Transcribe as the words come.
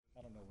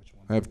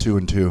I have 2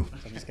 and 2.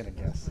 I'm just going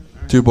to guess.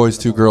 2 boys,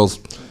 2 girls.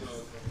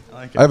 I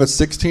like I have a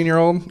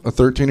 16-year-old, a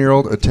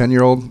 13-year-old, a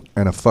 10-year-old,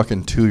 and a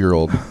fucking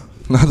 2-year-old.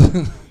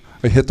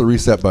 I hit the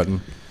reset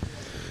button.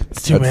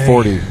 It's too At many.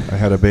 40, I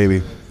had a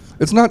baby.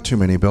 It's not too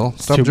many, Bill.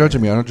 Stop too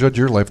judging me. I don't judge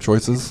your life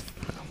choices.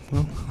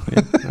 Well,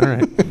 yeah, all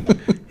right.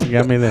 You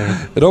got me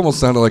there. It almost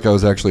sounded like I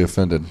was actually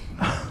offended.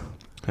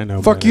 I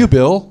know. Fuck better. you,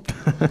 Bill.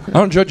 I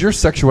don't judge your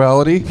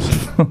sexuality.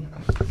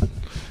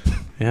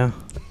 Yeah.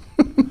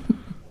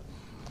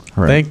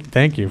 All right.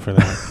 Thank you for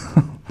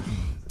that.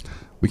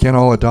 We can't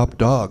all adopt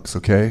dogs,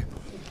 okay?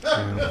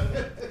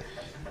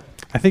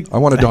 I think I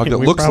want a dog that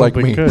we looks like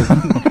probably me.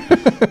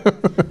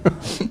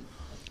 could.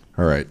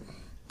 All right.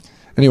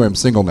 Anyway, I'm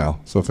single now,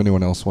 so if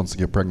anyone else wants to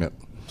get pregnant.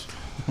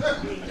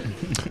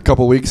 A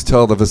couple weeks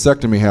till the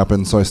vasectomy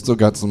happens, so I still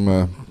got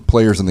some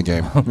players in the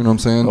game. You know what I'm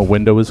saying? A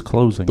window is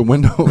closing. The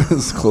window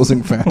is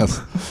closing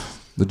fast.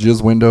 The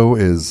jizz window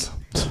is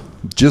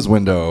jizz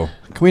window.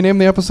 Can we name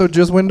the episode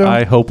Jizz Window?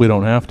 I hope we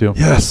don't have to.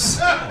 Yes.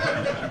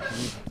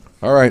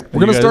 All right, we're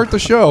You going to guys- stort the I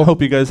show.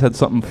 hope you guys had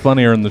something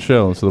funnier in the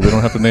show so that we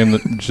don't have to name the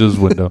jizz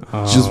window.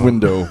 Jizz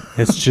window.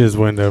 It's Jizz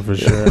Window for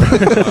sure.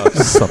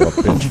 Son of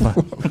a bitch.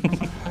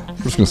 We're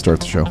just going to start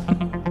the show.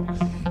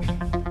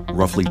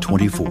 Roughly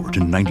 24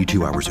 to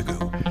 92 hours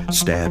ago,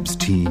 Stab's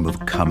team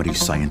of comedy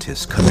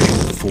scientists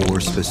commissioned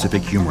 4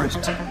 specific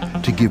humorists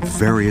to give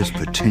various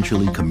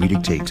potentially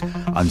comedic takes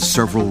on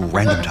several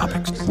random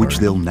topics, which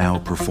they'll now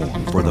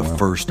perform for the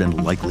first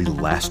and likely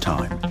last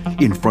time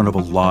in front of a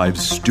live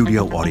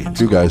studio audience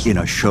You guys. in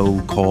a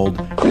show called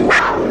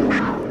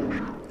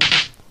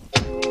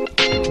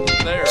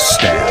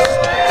Stab.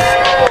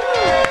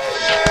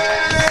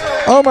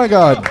 Oh, my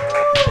God.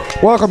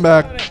 Welcome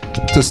back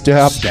to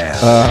Stab.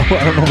 Stab. I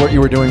don't know what you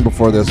were doing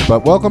before this,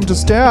 but welcome to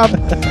Stab.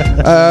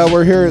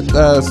 We're here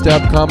at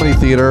Stab Comedy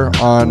Theater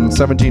on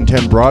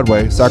 1710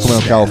 Broadway,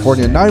 Sacramento,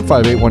 California,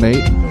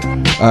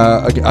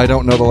 95818. I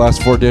don't know the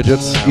last 4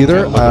 digits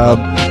either,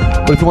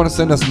 but if you want to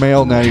send us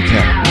mail, now you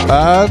can.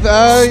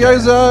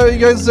 You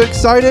guys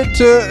excited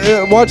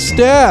to watch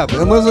Stab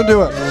and listen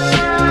to it?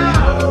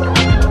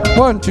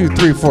 1, 2,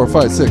 3, 4,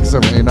 5, 6,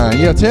 7, 8, 9.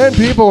 Yeah, 10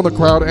 people in the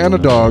crowd and a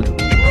dog.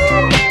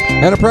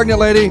 And a pregnant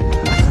lady.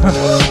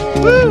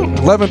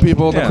 11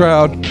 people in the Yeah.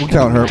 crowd. We'll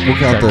count her. We'll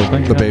count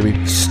the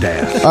baby.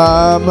 Stab.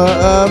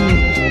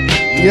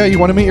 Yeah, you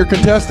want to meet your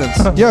contestants?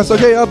 Yes,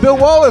 okay. Bill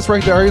Wallace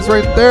right there. He's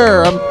right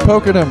there. I'm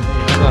poking him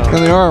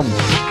in the arm.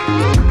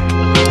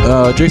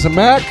 Jason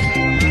Mack.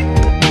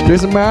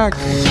 Jason Mack.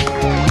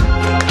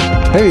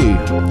 Hey.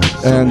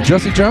 And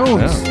Jesse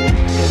Jones.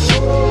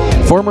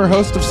 Former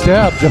host of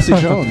Stab, Jesse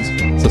Jones.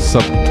 It's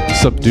a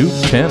subdued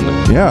 10.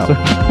 Yeah.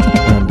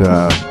 And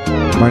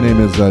my name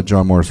is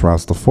John Morris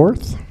Ross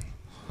IV,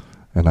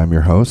 and I'm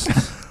your host.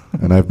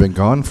 And I've been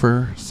gone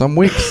for some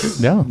weeks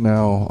Yeah.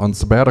 now on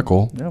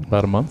sabbatical. Yeah,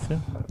 about a month. Yeah.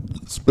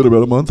 It's been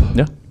about a month.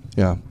 Yeah.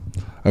 Yeah.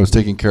 I was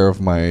taking care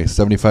of my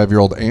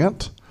 75-year-old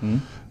aunt.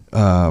 You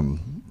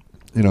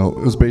know, it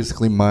was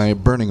basically my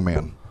Burning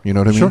Man. You know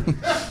what I mean? Sure.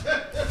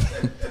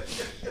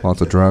 Lots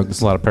of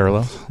drugs, A lot of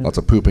parallels. lots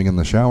of pooping in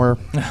the shower.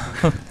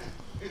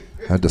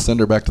 Had to send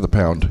her back to the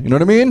pound. You know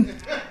what I mean?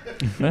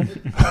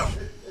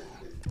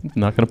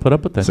 Not going to put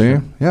up with that. See?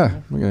 Yeah.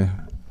 Okay.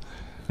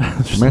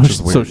 so, Dementia's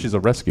so weird. she's a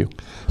rescue.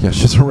 Yeah,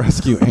 she's a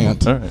rescue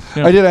aunt. All right.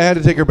 Yeah. I had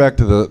to take her back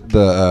to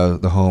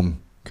the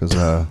home because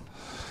it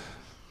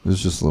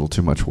was just a little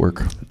too much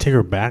work. Take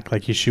her back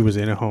like she was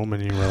in a home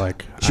and you were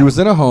like, She was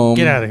in a home.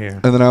 Get outta here.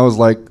 And then I was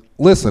like,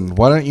 listen,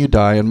 why don't you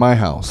die in my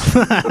house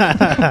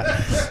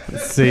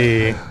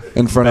see.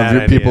 in front of Bad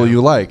your people idea.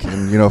 you like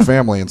and,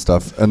 family and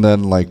stuff. And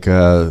then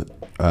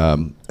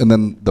and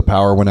then the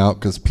power went out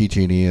because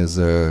PG&E is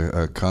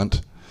a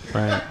cunt.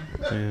 Right.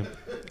 Yeah.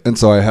 And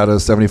so I had a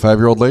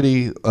 75-year-old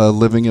lady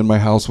living in my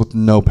house with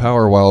no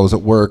power while I was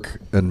at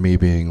work, and me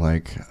being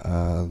like,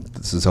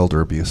 this is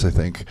elder abuse, I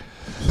think.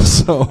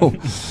 So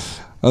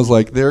I was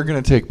like, they're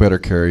going to take better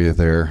care of you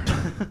there,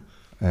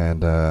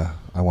 and I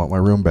want my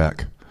room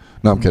back.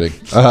 No, I'm kidding.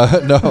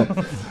 No,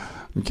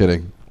 I'm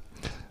kidding.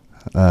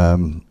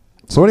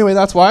 So anyway,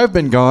 that's why I've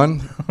been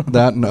gone.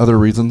 That and other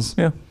reasons,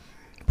 Yeah.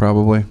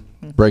 probably.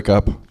 Break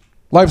up.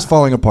 Life's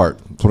falling apart.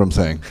 That's what I'm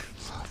saying.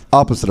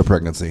 Opposite of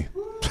pregnancy.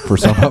 For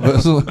some of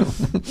us.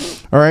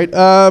 All right.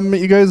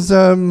 You guys,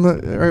 all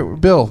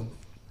right, Bill,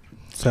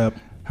 What's up?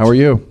 how are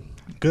you?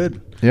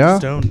 Good. Yeah?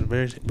 Stoned.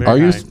 Very, very Are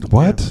you? high.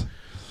 What?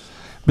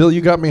 Bill,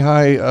 you got me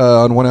high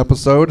on one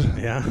episode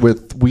Yeah.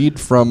 with weed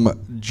from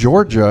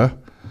Georgia,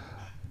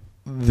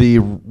 the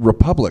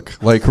Republic.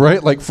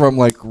 Right? Like from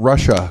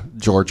Russia,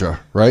 Georgia,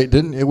 right?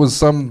 It was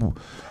some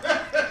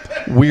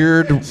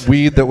weird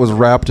weed that was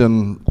wrapped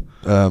in,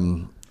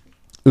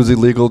 it was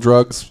illegal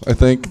drugs, I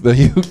think, that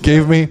you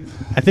gave me.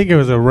 I think it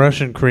was a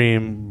Russian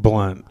cream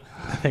blunt.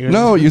 I think it was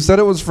No, you said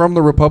it was from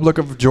the Republic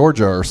of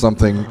Georgia or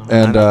something,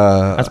 and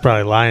that's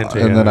probably lying to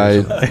you. and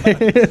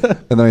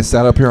then I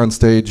sat up here on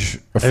stage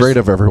afraid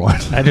of everyone.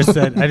 I just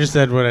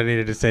said what I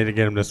needed to say to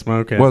get him to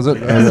smoke it. Was it?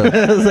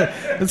 Okay.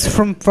 It's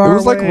from far It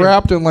was away.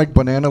 wrapped in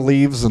banana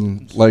leaves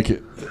and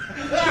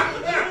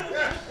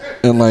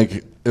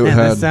It Man,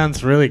 had. this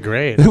sounds really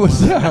great. It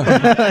was.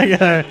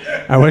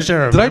 Yeah. I wish I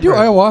remembered. Did I do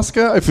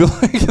ayahuasca? I feel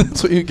like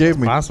that's what you gave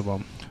me.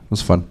 Possible. It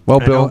was fun. Well,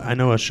 Bill, I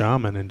know a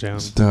shaman in town.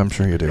 I'm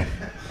sure you do.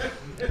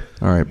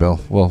 All right, Bill.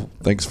 Well,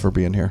 thanks for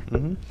being here.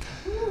 Mm-hmm.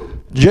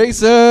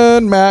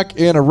 Jason Mack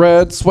in a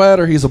red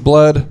sweater. He's a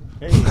blood.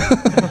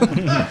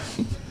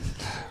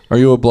 Are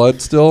you a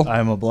blood still?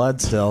 I'm a blood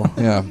still.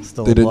 Yeah.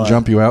 Still They a didn't blood.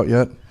 jump you out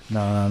yet?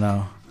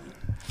 No.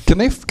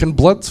 Can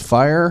bloods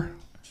fire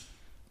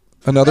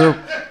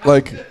another,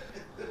 like,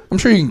 I'm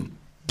sure you can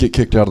get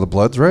kicked out of the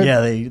bloods, right? Yeah,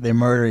 they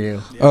murder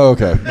you. Oh,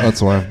 okay.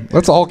 That's why.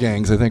 That's all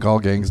gangs. I think all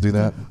gangs do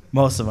that.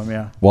 Most of them,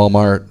 yeah.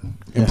 Walmart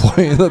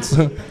employee. That's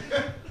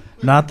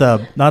Not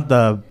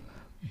the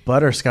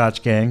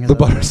butterscotch gang. the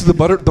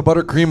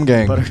buttercream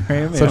gang.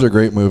 Buttercream, Such yeah. a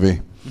great movie.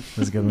 It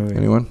was a good movie.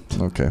 Anyone?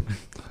 Okay.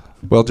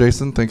 Well,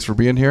 Jason, thanks for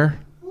being here.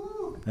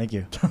 Thank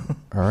you.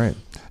 All right.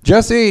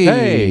 Jesse.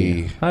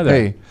 Hey. Hi there.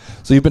 Hey.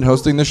 So you've been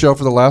hosting the show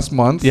for the last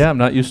month. Yeah, I'm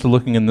not used to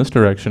looking in this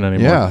direction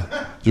anymore.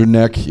 Yeah. Your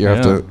neck, you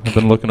have to I've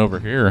been looking over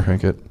here.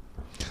 crank it.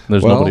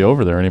 There's Well- nobody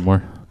over there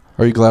anymore.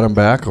 Are you glad I'm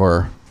back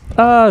or?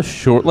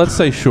 Sure. Let's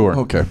say sure.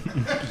 Okay.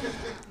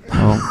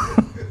 Well,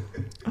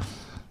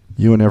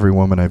 you and every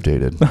woman I've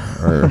dated.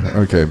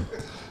 Okay.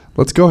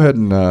 Let's go ahead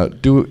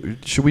and do.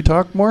 Should we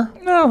talk more?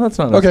 No, that's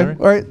not Okay. necessary.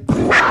 All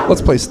right.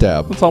 Let's play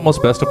Stab. It's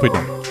almost best if we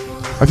don't.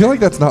 I feel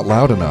like that's not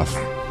loud enough.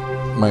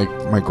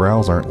 My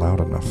growls aren't loud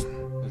enough. Is it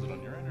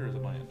on your end or is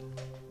it my end?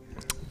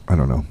 I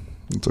don't know.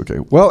 It's okay.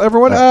 Well,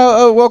 everyone,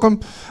 welcome.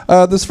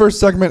 This first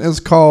segment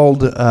is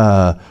called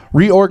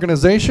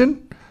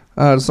Reorganization.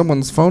 Is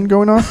someone's phone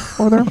going off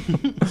over there?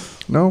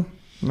 No?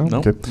 No? No,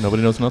 Okay.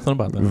 nobody knows nothing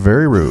about that.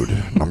 Very rude.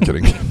 No, I'm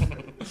kidding.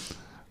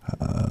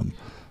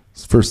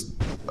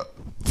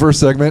 First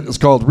segment is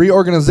called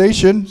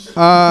Reorganization.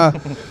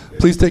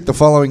 Please take the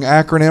following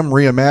acronym,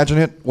 reimagine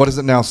it. What does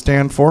it now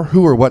stand for?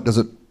 Who or what does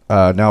it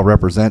now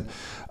represent?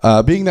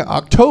 Being that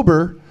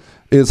October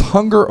is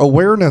Hunger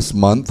Awareness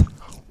Month,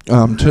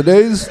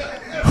 today's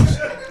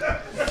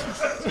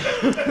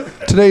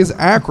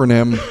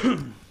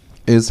acronym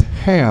is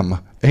HAM.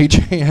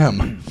 H-A-M.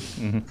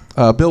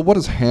 Mm-hmm. Bill, what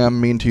does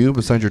ham mean to you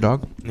besides your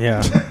dog?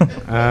 Yeah.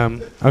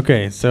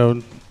 Okay,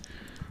 so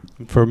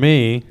for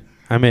me,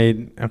 I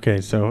made. Okay,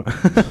 so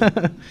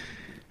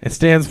it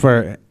stands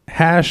for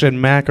Hash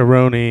and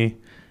Macaroni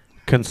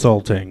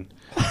Consulting.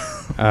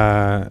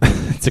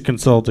 It's a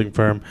consulting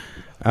firm,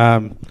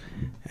 and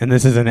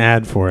this is an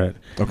ad for it.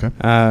 Okay.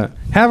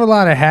 Have a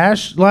lot of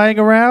hash lying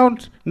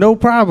around? No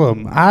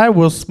problem. I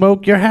will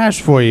smoke your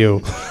hash for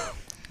you.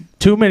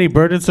 Too many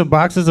burdensome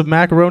boxes of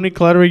macaroni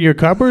cluttering your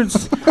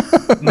cupboards?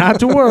 Not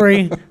to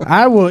worry.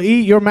 I will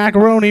eat your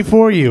macaroni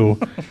for you.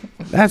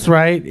 That's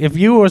right. If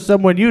you or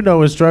someone you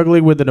know is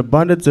struggling with an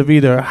abundance of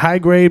either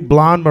high-grade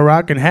blonde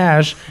Moroccan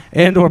hash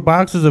and or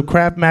boxes of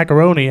Kraft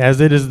macaroni,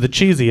 as it is the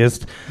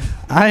cheesiest,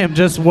 I am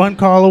just one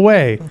call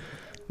away.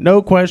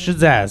 No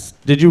questions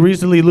asked. Did you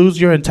recently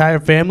lose your entire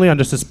family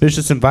under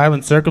suspicious and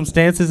violent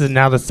circumstances, and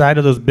now the sight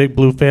of those big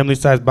blue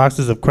family-sized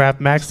boxes of Kraft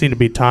Mac seem to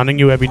be taunting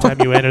you every time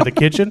you enter the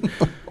kitchen?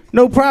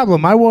 No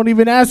problem. I won't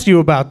even ask you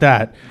about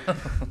that.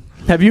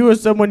 Have you or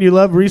someone you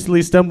love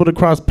recently stumbled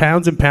across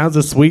pounds and pounds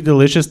of sweet,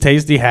 delicious,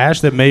 tasty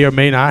hash that may or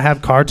may not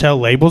have cartel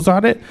labels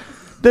on it?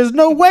 There's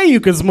no way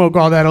you can smoke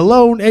all that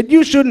alone, and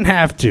you shouldn't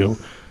have to.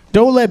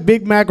 Don't let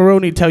Big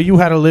Macaroni tell you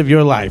how to live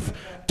your life.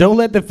 Don't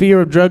let the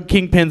fear of drug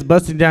kingpins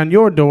busting down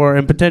your door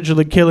and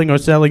potentially killing or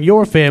selling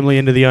your family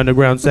into the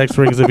underground sex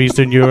rings of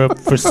Eastern Europe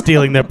for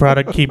stealing their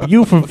product keep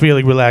you from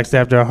feeling relaxed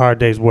after a hard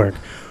day's work.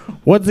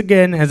 Once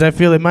again, as I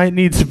feel it might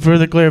need some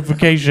further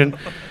clarification,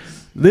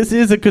 this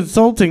is a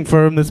consulting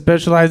firm that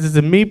specializes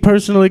in me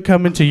personally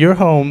coming to your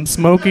home,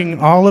 smoking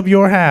all of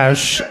your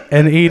hash,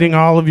 and eating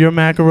all of your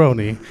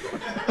macaroni.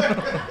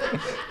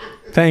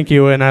 Thank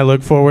you, and I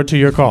look forward to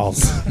your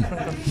calls.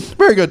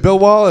 Very good. Bill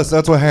Wallace,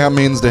 that's what ham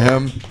means to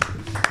him.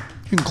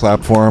 You can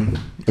clap for him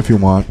if you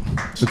want.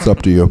 It's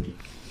up to you.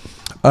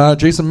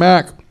 Jason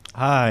Mack.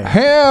 Hi.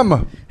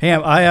 Ham.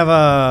 Ham,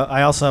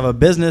 I also have a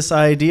business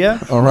idea.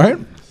 All right.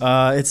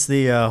 It's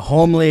the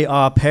Homely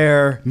Au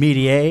Pair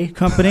Métier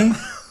Company.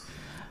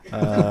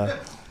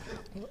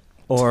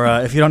 Or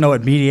if you don't know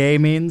what métier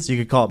means, you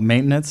could call it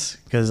maintenance,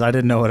 because I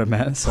didn't know what it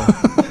meant. So.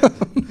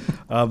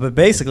 But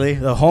basically,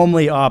 the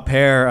Homely Au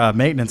Pair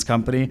Maintenance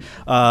Company,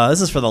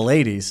 this is for the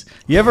ladies.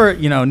 You ever,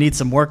 need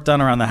some work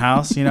done around the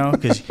house,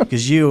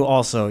 because you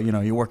also,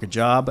 you work a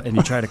job and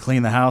you try to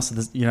clean the house.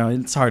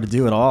 It's hard to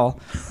do it all.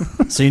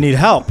 So you need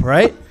help,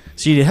 right?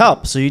 So you need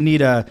help. So you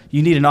need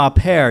an au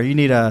pair. You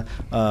need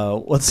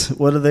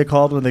what are they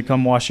called when they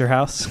come wash your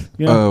house?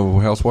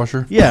 House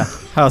washer? Yeah,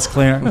 house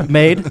cleaner.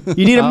 Maid.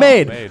 You need a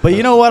maid. Maid. But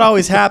you know what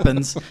always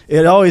happens?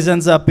 It always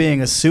ends up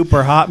being a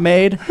super hot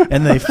maid,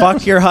 and they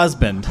fuck your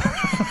husband.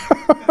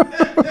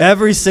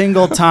 Every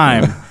single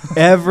time.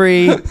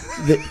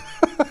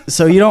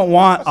 So you don't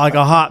want like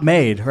a hot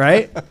maid,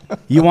 right?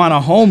 You want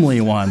a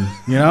homely one,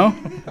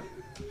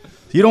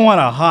 You don't want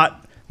a hot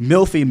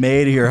milfy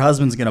maid who your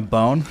husband's gonna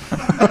bone.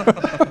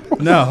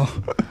 No.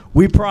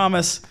 We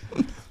promise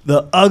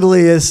the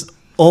ugliest,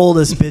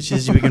 oldest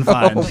bitches you can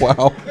find.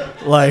 Wow.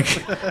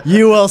 Like,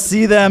 you will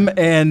see them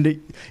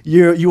and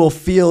you will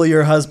feel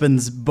your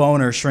husband's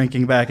boner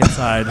shrinking back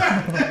inside.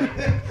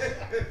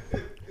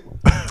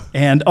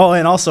 And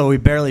also we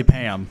barely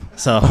pay him,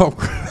 so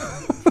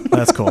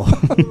that's cool.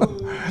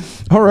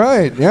 All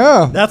right.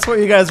 Yeah. That's what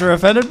you guys were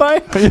offended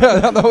by?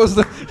 Yeah. That was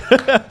the.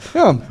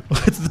 Yeah.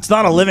 It's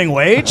not a living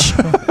wage.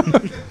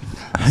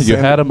 You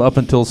had him up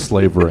until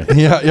slavery.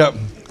 Yeah. Yeah.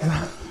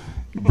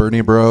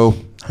 Bernie, bro.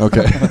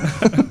 Okay.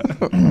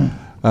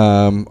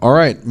 All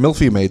right.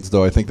 Milfy maids,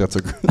 though. I think that's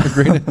a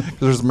great. Because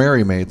there's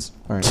Mary maids.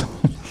 All right.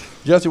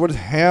 Jesse, what does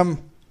ham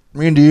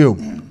mean to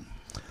you?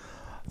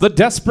 The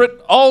desperate,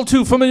 all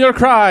too familiar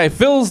cry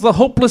fills the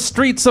hopeless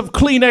streets of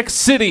Kleenex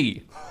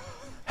City.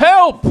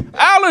 Help!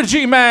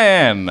 Allergy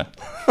Man!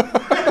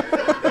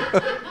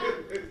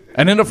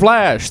 And in a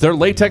flash, their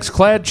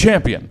latex-clad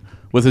champion,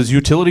 with his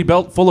utility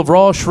belt full of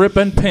raw shrimp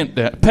and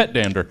pet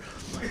dander.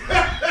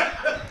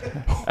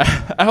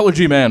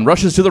 Allergy Man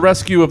rushes to the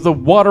rescue of the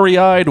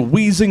watery-eyed,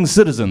 wheezing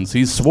citizens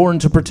he's sworn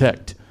to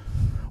protect.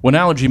 When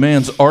Allergy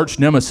Man's arch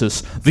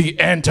nemesis, the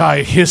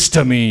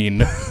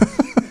antihistamine,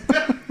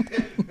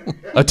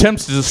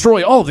 attempts to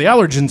destroy all of the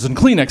allergens in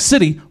Kleenex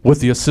City with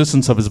the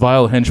assistance of his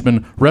vile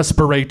henchman,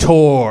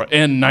 Respirator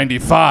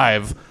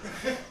N95,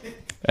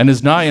 and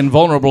his nigh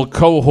invulnerable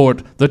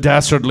cohort, the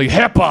dastardly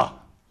HEPA.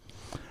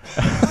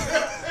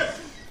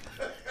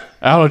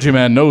 Allergy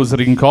Man knows that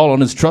he can call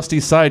on his trusty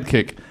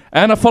sidekick,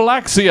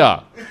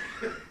 Anaphylaxia,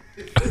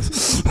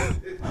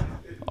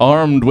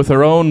 armed with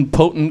her own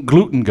potent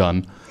gluten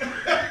gun,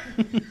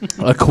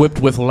 equipped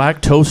with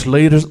lactose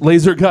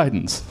laser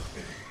guidance,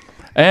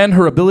 and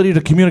her ability to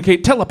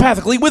communicate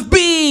telepathically with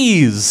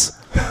bees.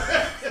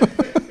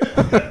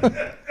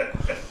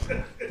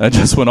 And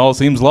just when all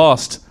seems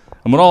lost,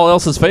 and when all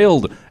else has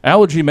failed,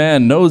 Allergy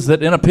Man knows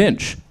that in a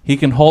pinch, he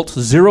can halt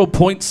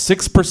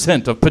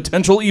 0.6% of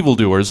potential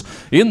evildoers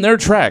in their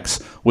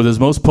tracks with his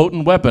most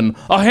potent weapon,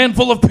 a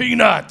handful of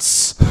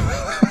peanuts.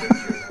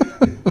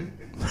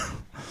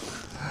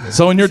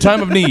 So in your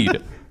time of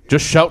need,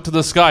 just shout to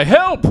the sky,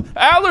 "Help!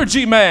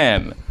 Allergy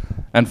Man!"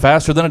 And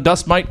faster than a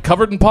dust mite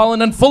covered in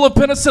pollen and full of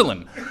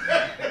penicillin,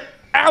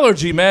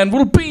 Allergy Man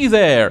will be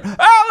there.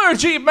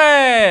 Allergy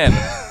Man!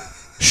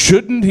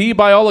 Shouldn't he,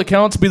 by all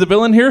accounts, be the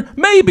villain here?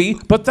 Maybe,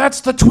 but that's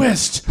the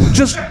twist.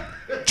 Just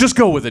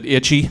go with it,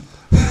 Itchy.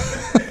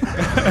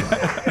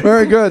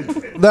 Very good.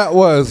 That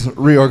was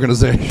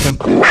reorganization.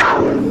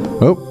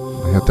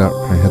 Oh, I hit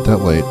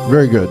that late.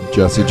 Very good,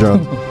 Jesse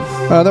Jones.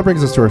 That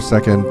brings us to our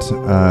second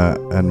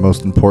and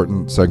most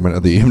important segment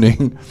of the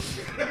evening.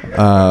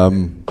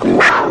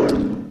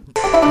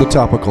 The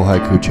topical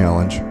haiku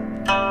challenge.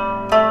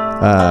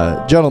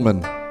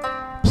 Gentlemen,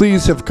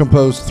 please have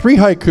composed 3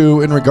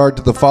 haiku in regard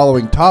to the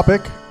following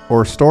topic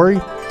or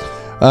story.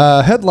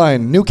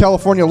 Headline: New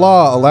California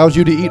law allows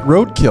you to eat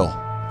roadkill.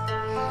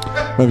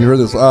 Have you heard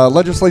this?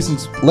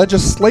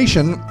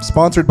 Legislation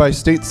sponsored by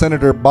State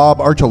Senator Bob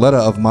Archuleta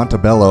of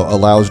Montebello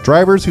allows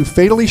drivers who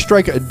fatally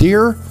strike a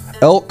deer,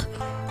 elk,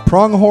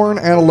 pronghorn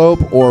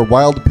antelope, or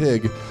wild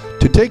pig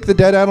to take the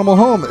dead animal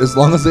home as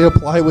long as they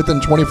apply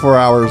within 24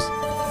 hours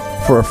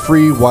for a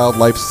free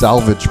wildlife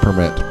salvage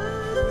permit.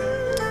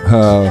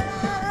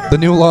 The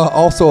new law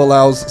also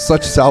allows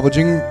such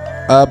salvaging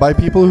by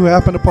people who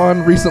happen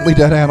upon recently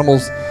dead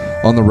animals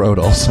on the road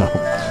also.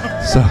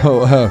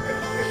 So,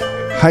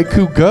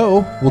 haiku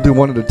go. We'll do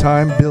one at a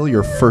time. Bill,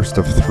 your first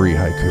of 3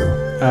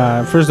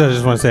 haiku. First, I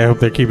just want to say I hope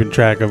they're keeping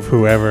track of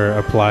whoever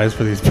applies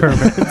for these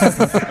permits.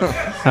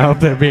 I hope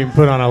they're being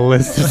put on a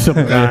list of some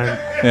kind.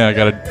 Yeah, I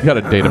got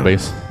a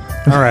database.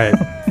 All right.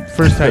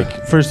 First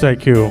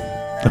haiku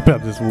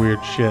about this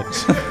weird shit.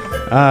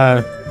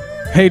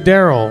 Hey,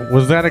 Daryl,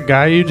 was that a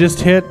guy you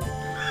just hit?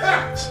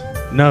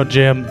 No,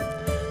 Jim.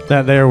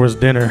 That there was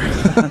dinner.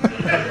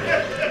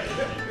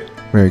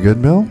 Very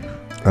good, Bill.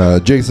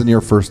 Jason,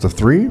 your first of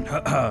 3.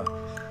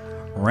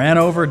 Ran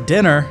over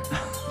dinner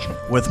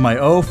with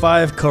my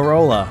 05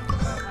 Corolla.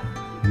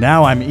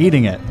 Now I'm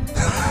eating it.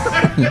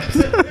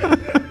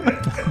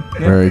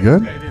 Very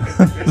good.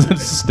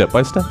 Step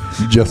by step.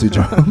 Jesse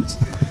Jones.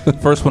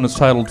 First one is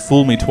titled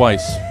 "Fool Me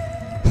Twice."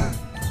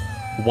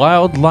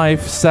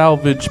 Wildlife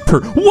salvage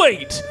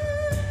Wait!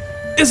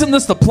 Isn't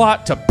this the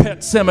plot to Pet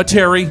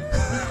Sematary?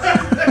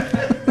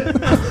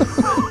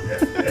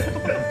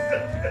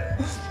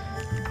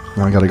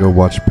 I gotta go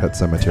watch Pet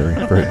Sematary.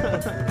 Great.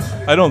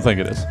 I don't think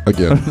it is.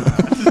 Again.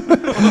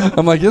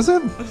 I'm like, is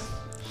it?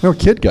 No,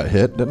 kid got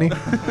hit, didn't he?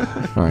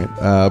 All right.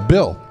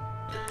 Bill,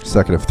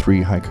 second of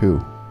 3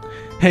 haiku.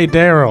 Hey,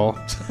 Daryl.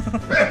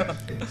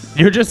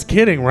 You're just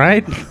kidding,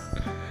 right?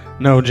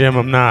 No, Jim,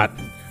 I'm not.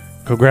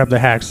 Go grab the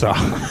hacksaw.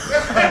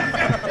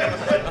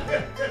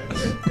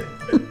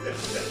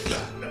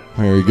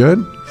 Very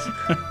good.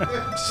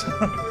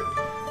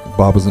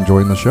 Bob is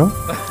enjoying the show.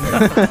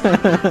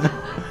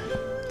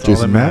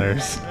 Jason,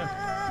 Matt.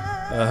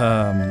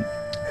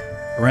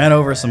 Ran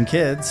over some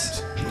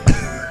kids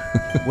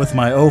with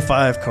my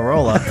 05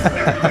 Corolla.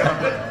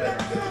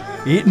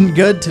 Eating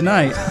good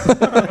tonight.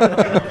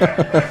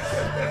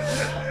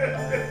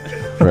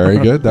 Very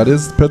good. That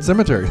is Pet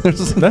Cemetery.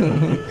 There's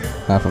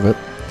half of it.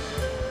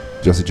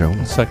 Jesse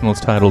Jones. Second one's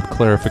titled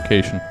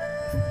Clarification.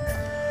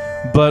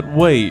 But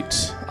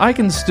wait, I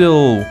can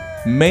still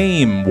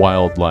maim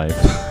wildlife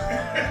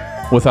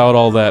without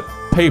all that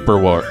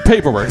paperwork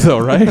though,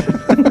 right?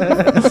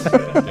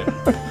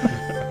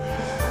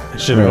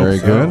 Very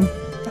good.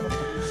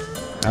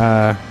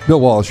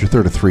 Bill Wallace, your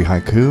third of three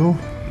haiku.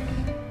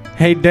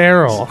 Hey,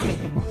 Daryl.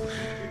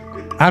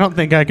 I don't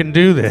think I can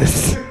do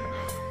this.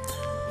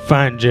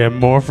 Fine, Jim.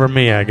 More for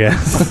me, I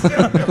guess.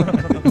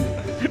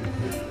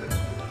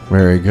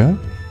 Very good.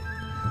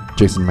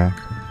 Jason Mack.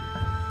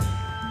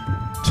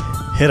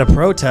 Hit a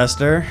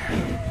protester.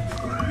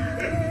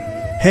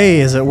 Hey,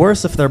 is it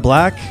worse if they're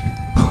black?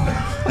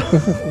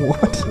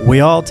 What? We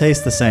all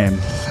taste the same.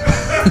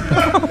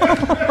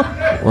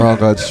 We're all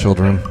God's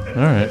children. All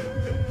right.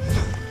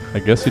 I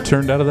guess you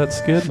turned out of that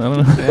skid. I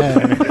don't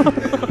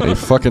know. They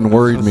fucking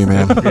worried me,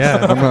 man.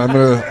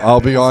 Yeah.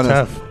 I'll be honest.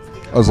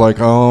 Tough. I was like,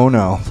 oh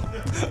no.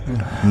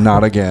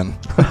 Not again.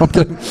 I'm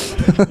kidding.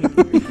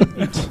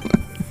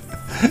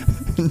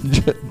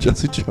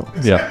 Jesse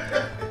Jones. Yeah.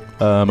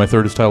 My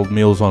third is titled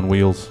Meals on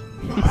Wheels.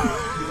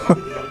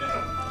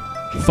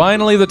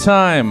 Finally, the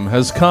time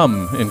has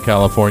come in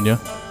California.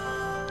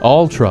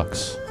 All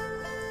trucks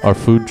are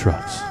food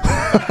trucks.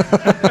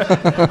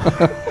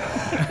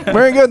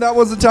 Very good. That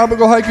was the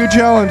Topical Haiku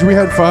Challenge. We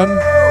had fun.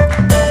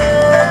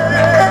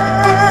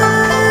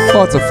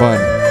 Lots of fun.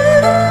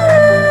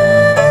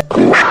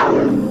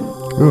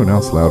 Ooh, now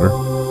it's louder.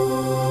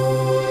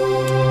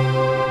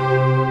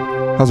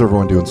 How's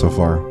everyone doing so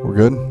far? We're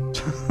good?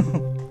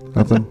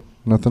 Nothing?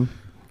 Nothing?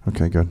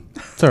 Okay, good.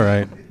 It's all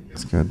right.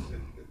 It's good.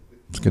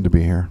 It's good to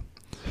be here.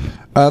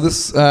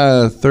 This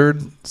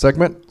third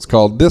segment is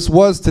called This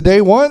Was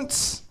Today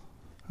Once.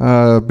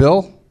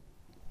 Bill?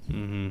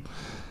 Mm-hmm.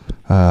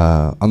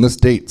 On this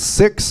date,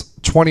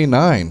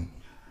 6/29,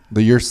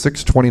 the year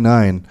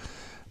 629,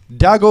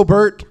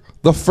 Dagobert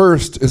the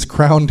First is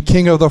crowned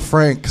King of the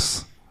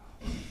Franks.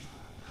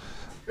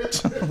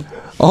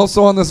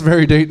 Also on this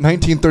very date,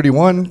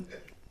 1931,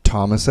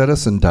 Thomas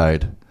Edison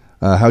died.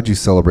 How'd you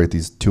celebrate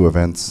these two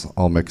events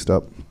all mixed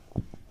up?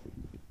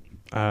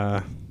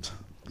 I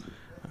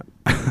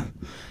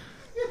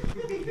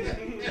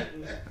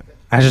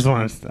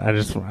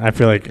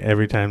feel like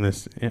every time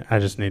I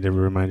just need to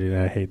remind you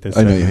that I hate this.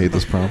 I know you hate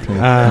this prompt.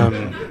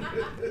 Yeah.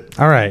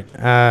 All right.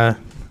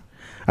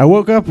 I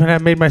woke up and I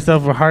made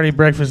myself a hearty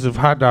breakfast of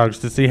hot dogs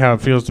to see how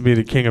it feels to be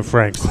the king of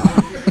Franks.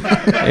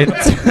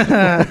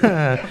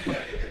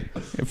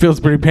 It feels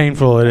pretty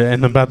painful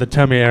and about the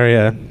tummy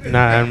area.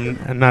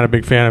 I'm not a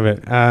big fan of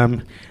it.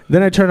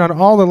 Then I turned on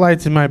all the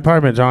lights in my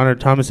apartment to honor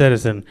Thomas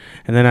Edison.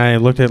 And then I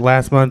looked at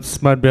last month's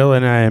Smud bill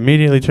and I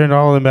immediately turned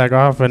all of them back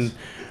off and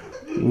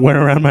went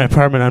around my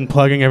apartment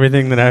unplugging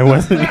everything that I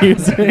wasn't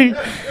using.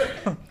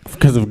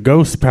 Because of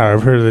ghost power.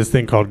 I've heard of this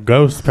thing called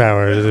ghost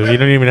power. You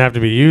don't even have to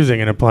be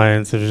using an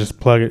appliance, so just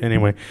plug it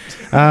anyway.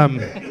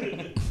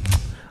 I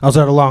also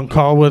had a long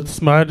call with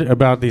Smud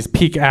about these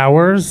peak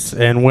hours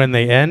and when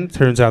they end.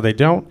 Turns out they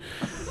don't.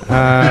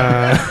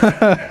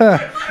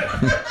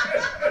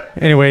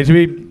 Anyway, to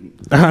be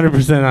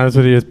 100% honest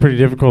with you, it's pretty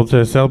difficult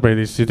to celebrate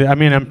these two things. I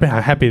mean, I'm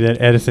happy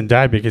that Edison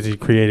died because he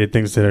created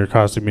things that are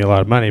costing me a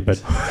lot of money,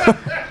 but...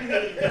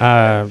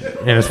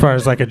 and as far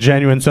as like a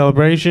genuine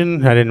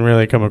celebration, I didn't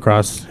really come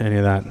across any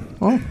of that.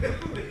 Oh.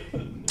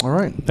 All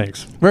right.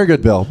 Thanks. Very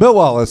good, Bill. Bill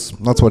Wallace.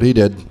 That's what he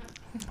did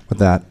with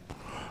that.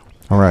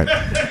 All right.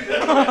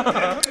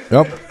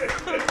 Yep.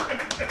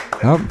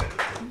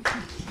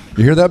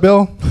 You hear that,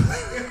 Bill?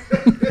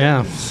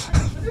 Yeah.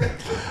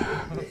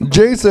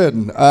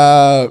 Jason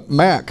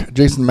Mack.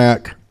 Jason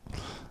Mack.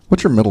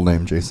 What's your middle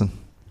name, Jason?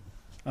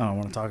 I don't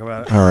want to talk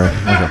about it. All right.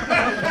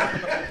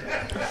 Okay.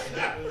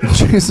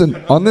 Jason,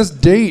 on this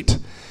date,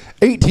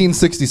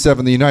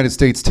 1867, the United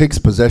States takes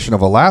possession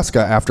of Alaska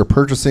after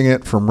purchasing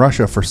it from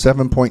Russia for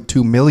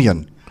 $7.2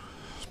 million.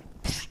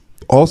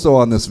 Also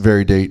on this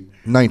very date,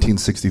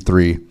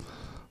 1963,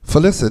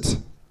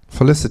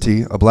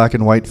 Felicity, a black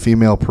and white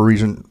female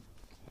Parisian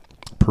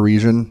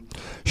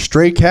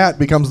stray cat,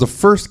 becomes the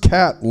first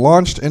cat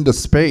launched into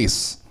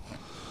space.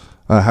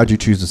 How'd you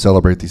choose to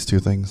celebrate these two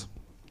things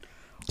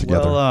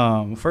together?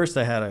 Well, first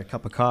I had a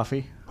cup of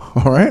coffee.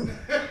 All right.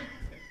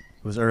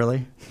 It was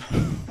early.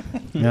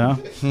 Yeah.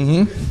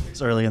 Mm-hmm.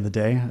 It's early in the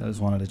day. I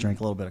just wanted to drink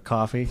a little bit of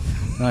coffee.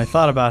 And I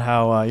thought about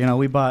how,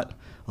 we bought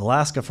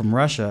Alaska from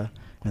Russia,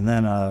 and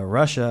then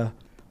Russia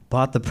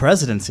bought the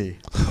presidency.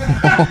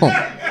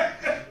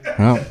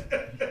 Well.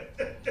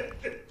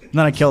 And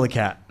then I killed a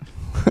cat.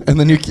 And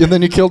then you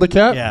killed a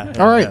cat? Yeah.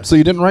 All right. Yeah. So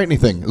you didn't write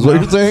anything, is what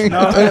you're saying?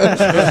 No. You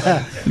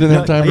didn't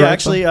have time to Yeah, write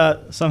actually,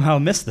 somehow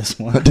missed this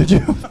one. Did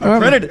you?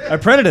 I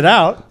printed it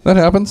out. That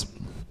happens.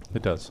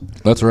 It does.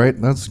 That's right.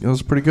 That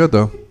was pretty good,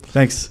 though.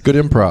 Thanks. Good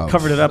improv.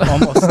 Covered it up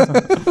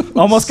almost.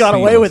 Almost got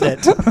away with it.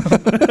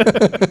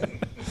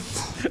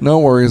 No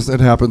worries.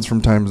 It happens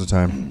from time to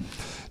time.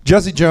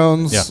 Jesse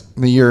Jones,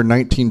 in the year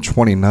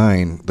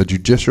 1929, the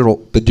judicial.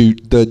 We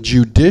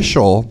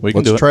can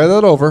let's do it. try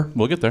that over.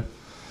 We'll get there.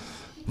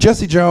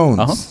 Jesse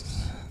Jones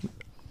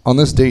On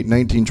this date,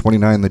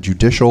 1929, the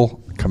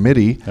Judicial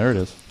Committee There it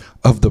is.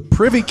 of the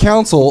Privy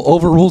Council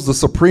overrules the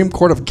Supreme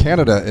Court of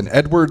Canada in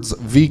Edwards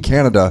v.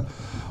 Canada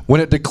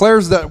when it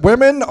declares that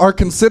women are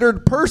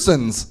considered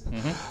persons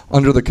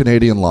under the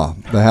Canadian law.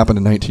 That happened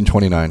in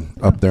 1929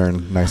 up there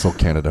in nice old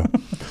Canada.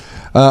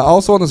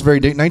 Also on this very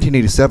date,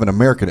 1987,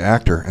 American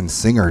actor and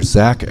singer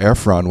Zac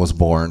Efron was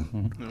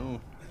born.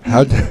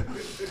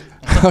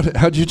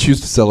 How'd you choose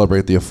to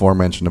celebrate the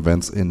aforementioned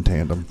events in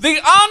tandem? The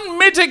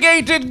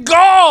unmitigated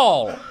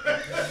gall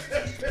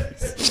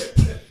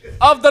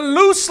of the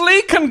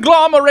loosely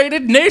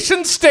conglomerated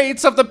nation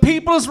states of the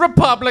People's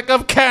Republic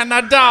of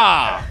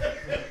Canada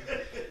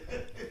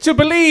to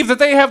believe that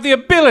they have the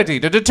ability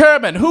to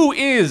determine who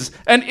is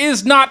and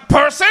is not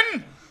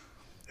person.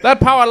 That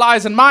power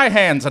lies in my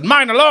hands and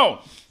mine alone.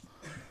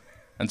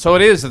 And so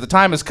it is that the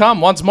time has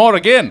come once more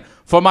again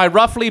for my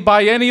roughly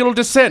biennial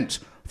descent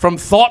from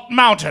Thought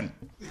Mountain,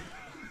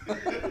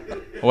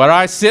 where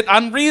I sit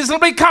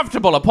unreasonably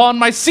comfortable upon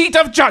my seat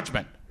of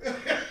judgment,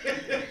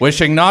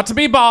 wishing not to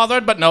be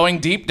bothered, but knowing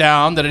deep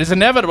down that it is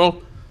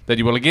inevitable that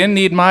you will again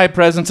need my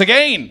presence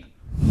again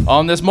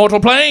on this mortal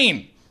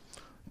plane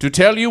to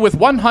tell you with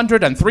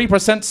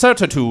 103%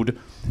 certitude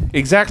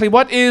exactly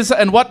what is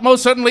and what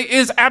most certainly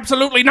is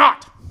absolutely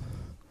not.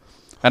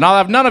 And I'll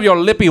have none of your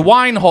lippy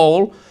wine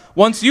hole.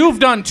 Once you've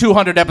done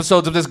 200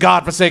 episodes of this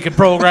godforsaken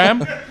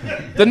program,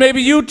 then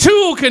maybe you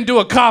too can do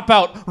a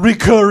cop-out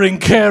recurring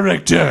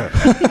character.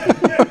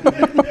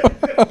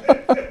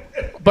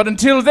 But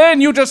until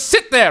then, you just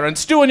sit there and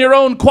stew in your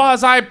own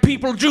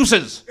quasi-people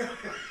juices.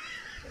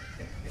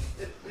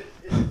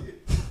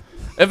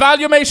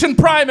 Evaluation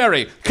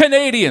primary,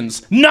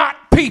 Canadians,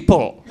 not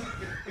people.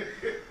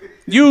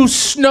 You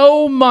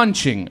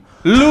snow-munching,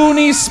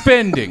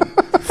 loony-spending,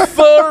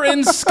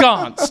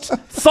 fur-ensconced,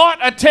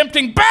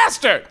 thought-attempting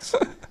bastards!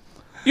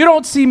 You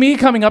don't see me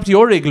coming up to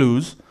your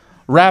igloos,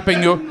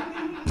 wrapping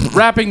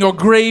your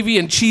gravy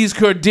and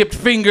cheese-curd dipped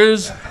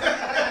fingers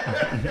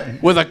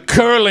with a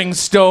curling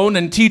stone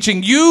and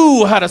teaching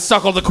you how to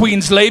suckle the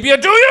queen's labia,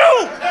 do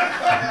you?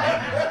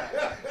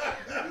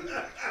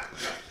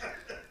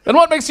 Then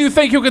what makes you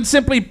think you can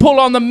simply pull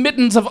on the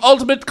mittens of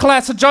ultimate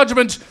class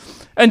judgment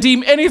and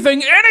deem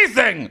anything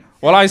anything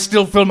while I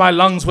still fill my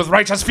lungs with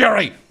righteous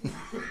fury?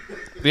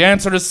 The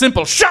answer is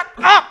simple. Shut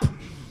up!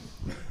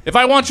 If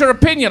I want your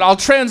opinion, I'll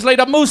translate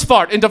a moose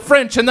fart into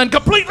French and then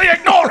completely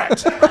ignore it.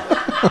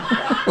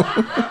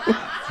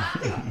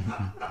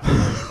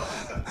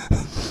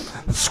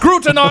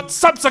 Scrutinaut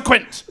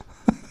subsequent.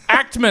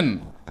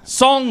 Actman,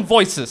 song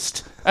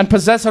voicist, and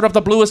possessor of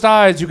the bluest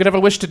eyes you could ever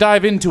wish to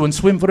dive into and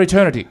swim for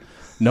eternity,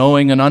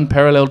 knowing an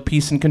unparalleled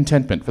peace and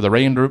contentment for the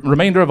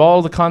remainder of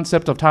all the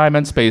concept of time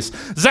and space,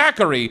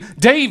 Zachary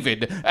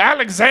David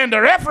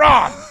Alexander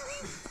Efron!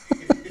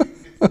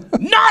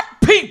 Not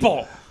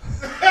people!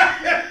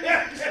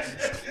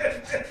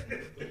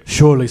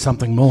 Surely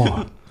something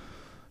more.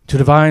 To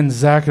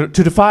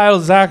defile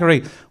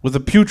Zachary with the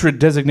putrid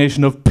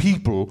designation of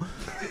people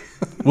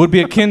would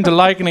be akin to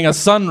likening a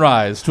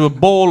sunrise to a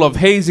bowl of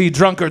hazy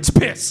drunkard's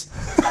piss.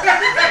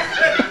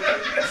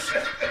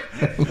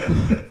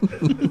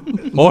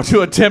 Or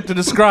to attempt to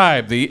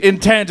describe the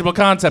intangible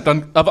concept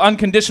of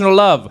unconditional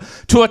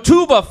love to a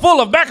tuba full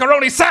of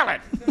macaroni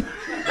salad.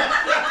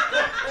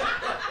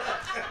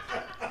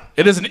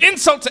 It is an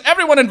insult to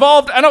everyone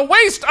involved and a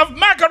waste of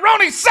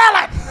macaroni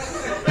salad.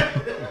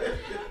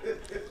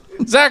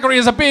 Zachary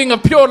is a being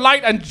of pure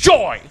light and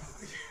joy,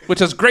 which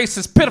has graced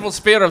his pitiful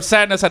sphere of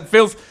sadness and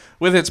filth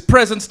with its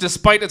presence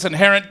despite its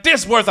inherent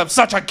disworth of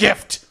such a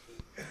gift.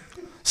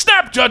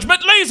 Snap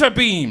judgment laser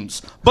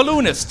beams,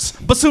 balloonists,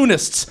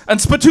 bassoonists,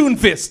 and spittoon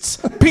fists,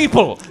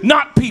 people,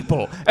 not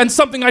people, and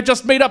something I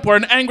just made up where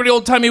an angry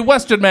old-timey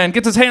Western man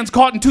gets his hands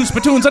caught in two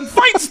spittoons and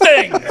fights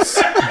things!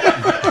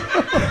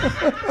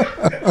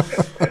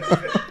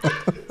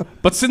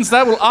 But since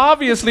that will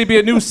obviously be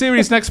a new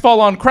series next fall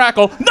on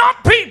Crackle,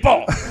 not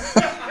people!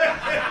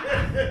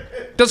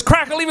 Does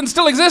Crackle even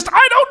still exist?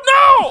 I don't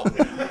know!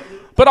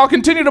 But I'll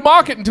continue to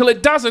mark it until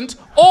it doesn't,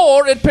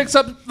 or it picks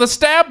up the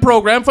Stab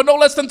program for no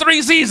less than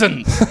 3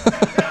 seasons.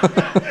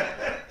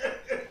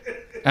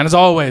 And as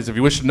always, if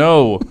you wish to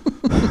know,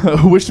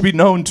 wish to be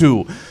known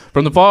to,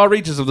 from the far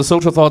reaches of the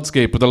social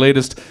thoughtscape with the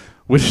latest,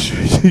 which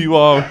to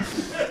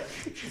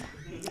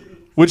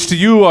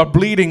you are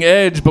bleeding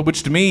edge, but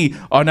which to me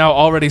are now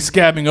already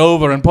scabbing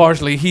over and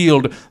partially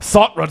healed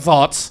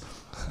thoughts.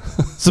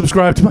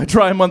 Subscribe to my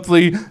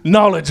tri-monthly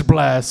knowledge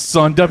blasts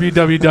on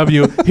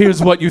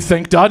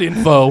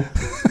www.here'swhatyoutthink.info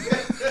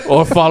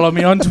or follow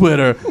me on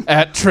Twitter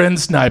at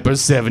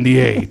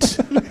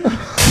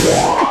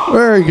TrendSniper78.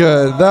 Very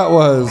good.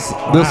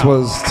 This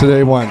was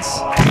Today Once.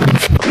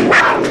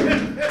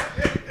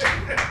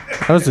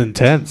 That was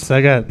intense.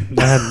 I had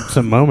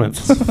some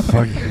moments.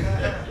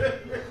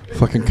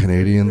 Fucking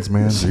Canadians,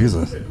 man.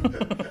 Jesus.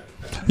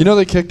 You know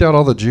they kicked out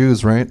all the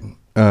Jews, right?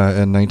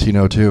 In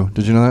 1902.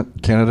 Did you know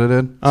that? Canada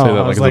did? Oh, Say that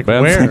I was like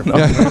like, it's a band.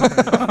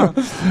 where?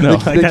 No,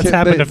 that's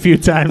happened a few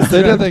times.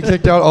 They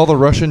kicked out all the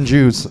Russian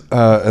Jews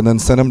and then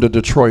sent them to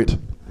Detroit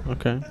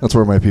Okay. That's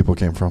where my people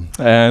came from.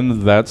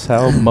 And that's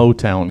how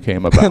Motown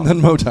came about. And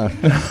then Motown.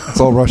 It's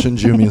all Russian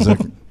Jew music.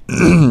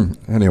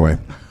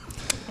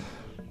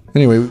 Anyway,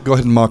 go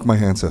ahead and mock my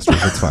ancestors.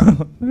 It's fine.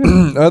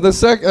 The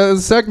second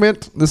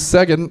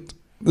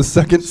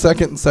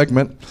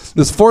segment.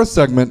 This fourth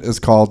segment is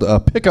called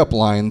Pickup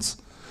Lines.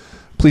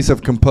 Police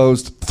have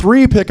composed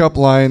 3 pickup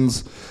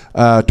lines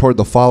toward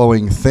the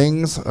following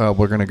things.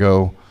 We're going to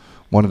go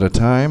one at a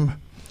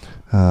time.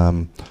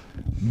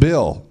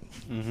 Bill,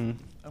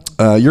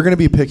 you're going to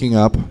be picking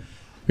up.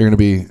 You're going to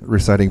be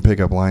reciting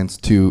pickup lines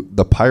to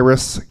the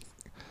Pyrus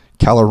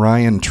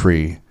calorian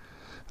tree,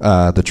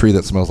 the tree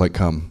that smells like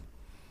cum.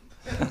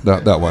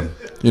 That one.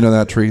 You know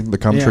that tree, the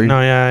cum tree?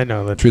 No, yeah, I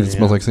know that Tree that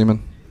smells like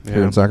semen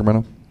here in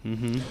Sacramento.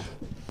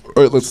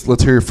 All right,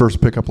 let's hear your first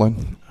pickup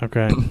line.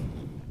 Okay.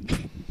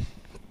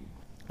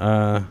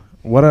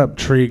 What up,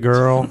 tree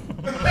girl?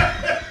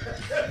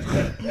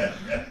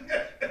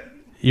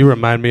 You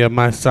remind me of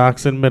my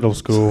socks in middle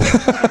school.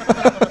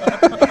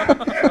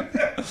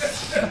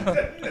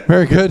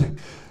 Very good.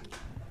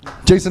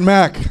 Jason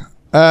Mack,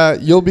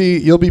 you'll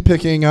be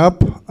picking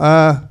up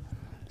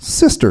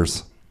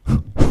sisters.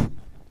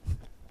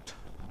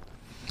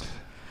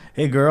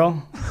 Hey,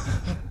 girl.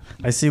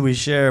 I see we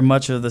share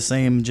much of the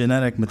same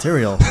genetic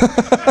material.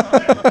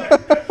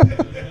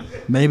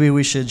 Maybe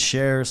we should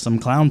share some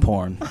clown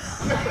porn.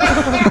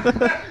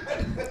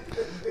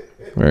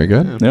 Very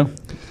good. Yeah.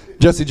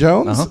 Jesse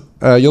Jones,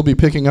 you'll be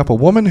picking up a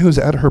woman who's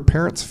at her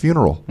parents'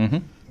 funeral.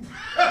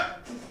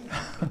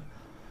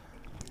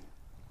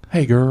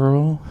 Hey,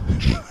 girl.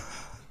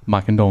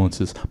 My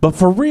condolences. But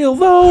for real,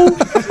 though,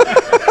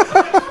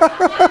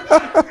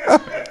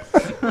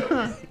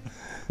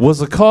 was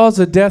the cause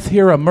of death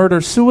here a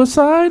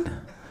murder-suicide?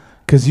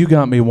 Because you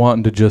got me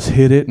wanting to just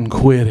hit it and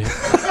quit it.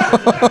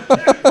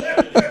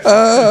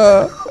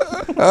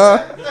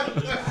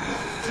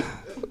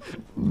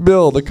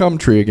 Bill, the cum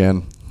tree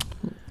again.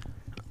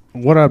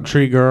 What up,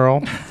 tree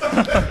girl?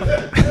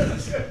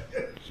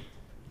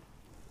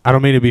 I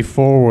don't mean to be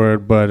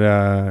forward,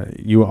 but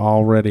you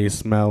already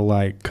smell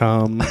like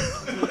cum.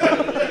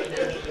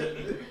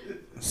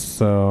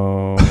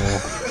 So,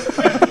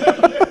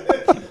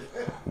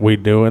 we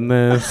doing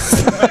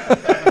this?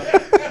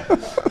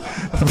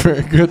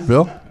 Very good,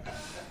 Bill.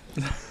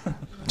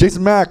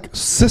 Jason Mack,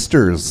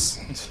 sisters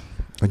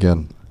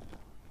again.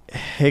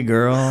 Hey,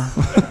 girl.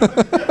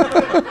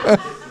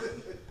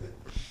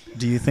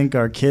 Do you think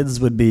our kids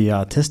would be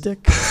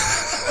autistic?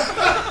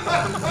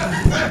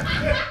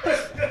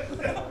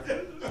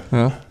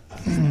 Huh?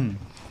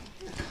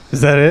 Is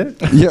that it?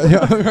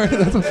 Yeah.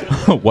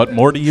 Right. What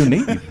more do you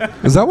need?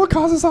 Is that what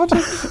causes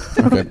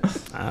autism? Okay.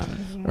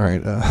 All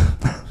right.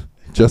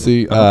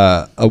 Jesse,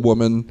 a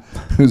woman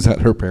who's at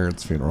her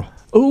parents' funeral.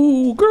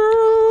 Ooh,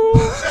 girl.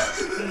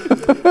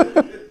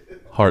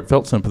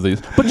 Heartfelt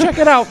sympathies. But check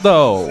it out,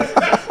 though.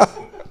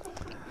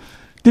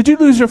 Did you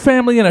lose your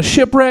family in a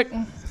shipwreck?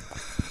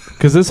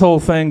 Because this whole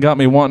thing got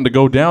me wanting to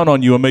go down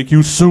on you and make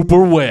you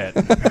super wet.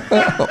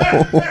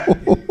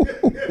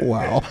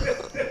 Wow.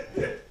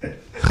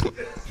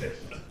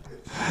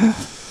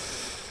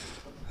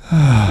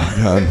 Oh,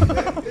 God.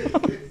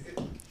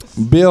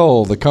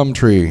 Bill, the cum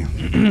tree.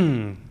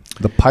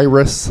 The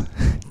Pyrus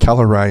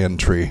calorian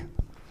tree.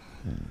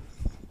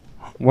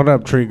 What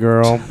up, tree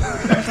girl?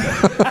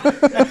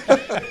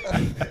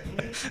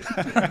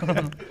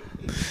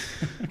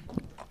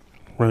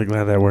 Really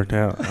glad that worked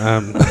out.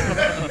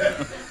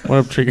 What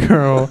up, tree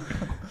girl?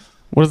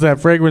 What is that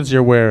fragrance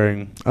you're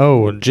wearing?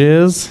 Oh,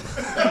 jizz?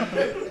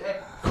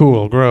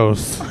 Cool,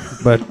 gross.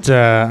 But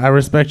I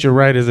respect your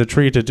right as a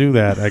tree to do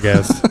that, I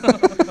guess.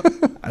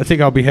 I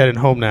think I'll be heading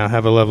home now.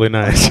 Have a lovely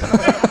night.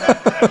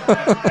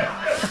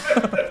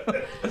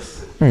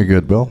 Very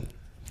good, Bill.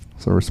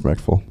 So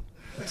respectful.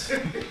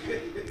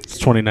 It's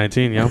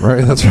 2019, yeah?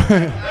 Right, that's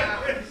right.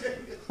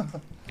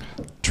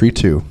 Tree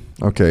 2.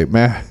 Okay,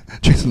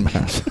 Jason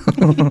Mack.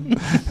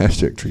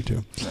 Hashtag Tree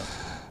 2.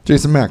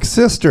 Jason Mack,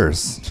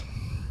 sisters.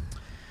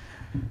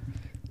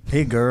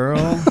 Hey,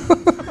 girl.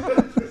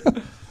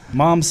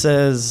 Mom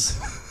says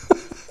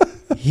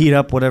heat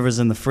up whatever's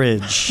in the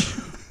fridge.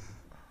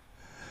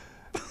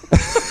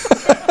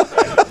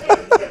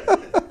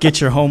 Get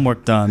your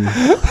homework done.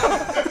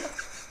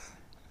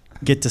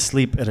 Get to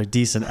sleep at a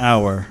decent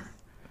hour.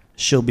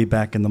 She'll be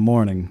back in the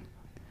morning.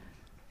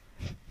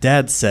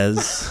 Dad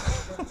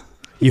says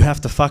you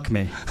have to fuck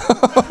me.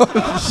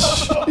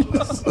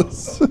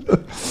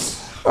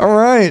 All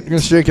right, I'm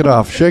going to shake it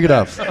off. Shake it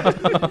off.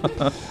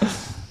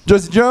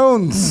 Jesse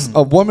Jones,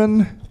 a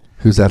woman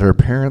who's at her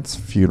parents'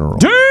 funeral.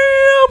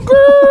 Damn,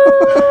 girl!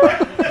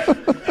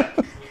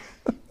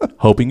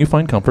 Hoping you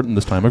find comfort in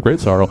this time of great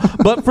sorrow.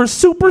 But for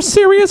super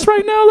serious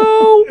right now,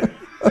 though,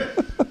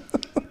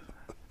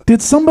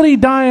 did somebody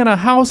die in a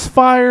house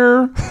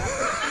fire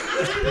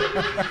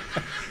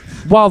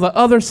while the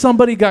other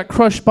somebody got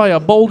crushed by a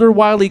boulder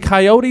Wile E.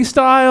 Coyote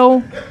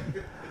style?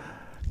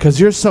 Because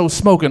you're so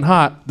smoking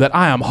hot that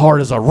I am hard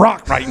as a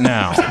rock right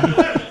now.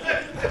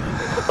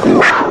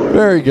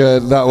 Very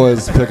good. That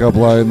was Pickup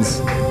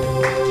Lines.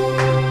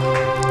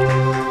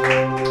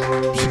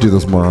 do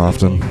this more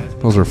often.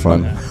 Those are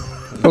fun.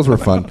 Those were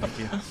fun.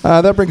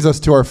 That brings us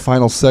to our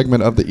final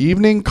segment of the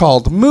evening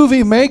called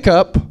Movie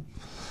Makeup.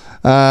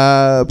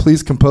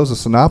 Please compose a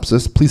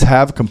synopsis. Please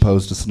have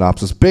composed a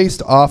synopsis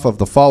based off of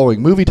the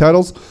following movie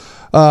titles.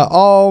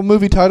 All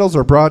movie titles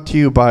are brought to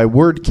you by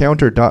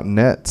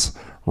wordcounter.net's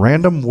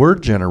random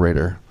word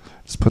generator.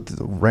 Just put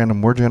the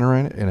random word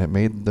generator and it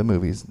made the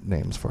movie's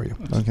names for you.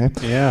 Okay?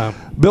 Yeah.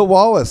 Bill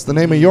Wallace, the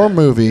name of your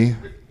movie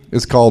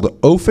is called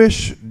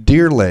Oafish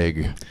Deer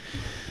Leg.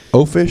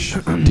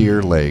 Oafish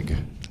Deer Leg.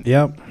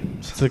 Yep.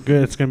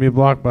 It's gonna be a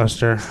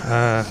blockbuster.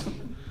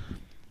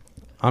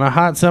 On a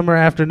hot summer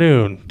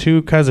afternoon,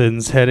 two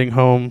cousins heading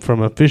home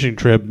from a fishing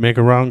trip make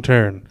a wrong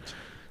turn.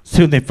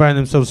 Soon they find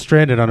themselves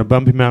stranded on a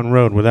bumpy mountain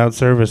road without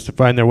service to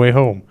find their way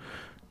home.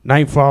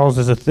 Night falls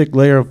as a thick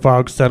layer of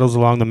fog settles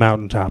along the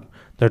mountaintop.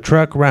 Their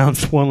truck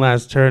rounds one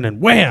last turn and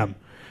wham!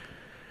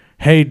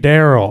 Hey,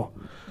 Daryl.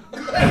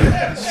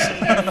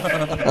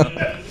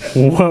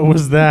 What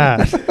was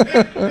that?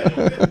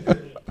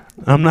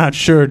 I'm not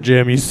sure,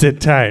 Jim. You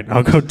sit tight.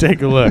 I'll go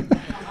take a look.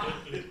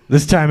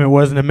 This time it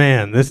wasn't a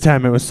man. This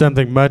time it was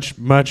something much,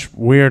 much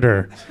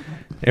weirder.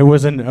 It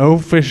was an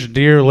oafish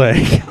deer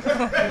leg.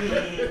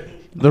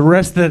 The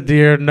rest of the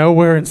deer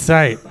nowhere in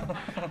sight.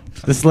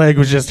 This leg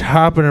was just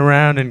hopping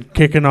around and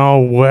kicking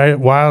all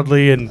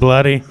wildly and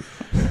bloody.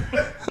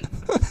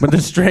 But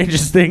the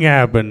strangest thing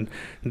happened.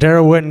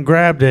 Daryl went and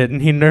grabbed it,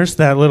 and he nursed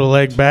that little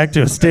leg back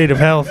to a state of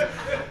health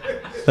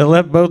that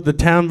left both the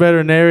town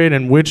veterinarian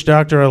and witch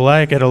doctor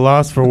alike at a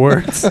loss for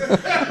words.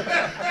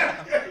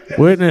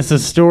 Witness a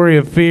story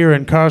of fear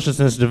and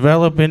cautiousness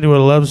develop into a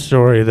love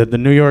story that the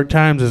New York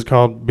Times has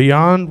called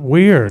Beyond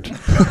Weird.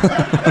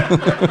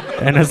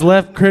 And has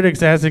left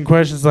critics asking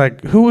questions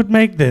like, who would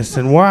make this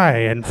and why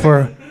and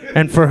for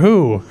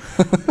who?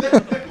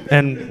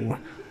 And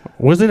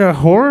was it a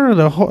horror?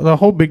 The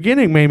whole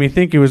beginning made me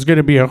think it was going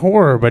to be a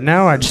horror, but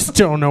now I just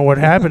don't know what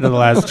happened in the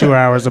last 2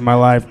 hours of my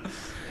life.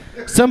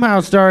 Somehow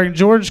starring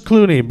George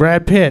Clooney,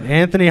 Brad Pitt,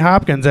 Anthony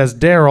Hopkins as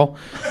Daryl,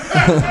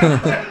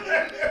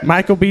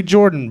 Michael B.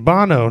 Jordan,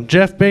 Bono,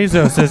 Jeff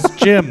Bezos as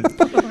Jim,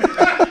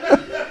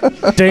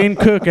 Dane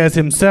Cook as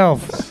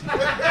himself,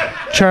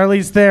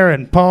 Charlize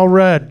Theron, Paul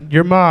Rudd,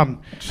 your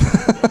mom,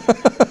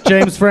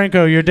 James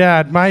Franco, your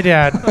dad, my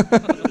dad,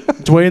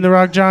 Dwayne The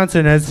Rock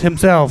Johnson as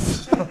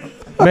himself,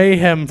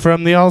 Mayhem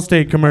from the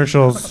Allstate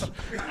commercials,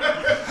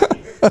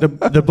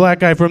 the black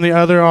guy from the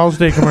other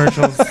Allstate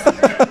commercials,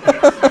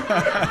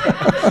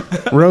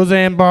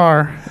 Roseanne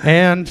Barr,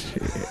 and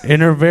in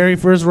her very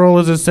first role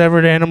as a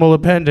severed animal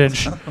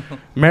appendage,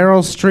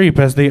 Meryl Streep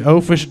as the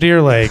oafish deer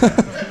leg.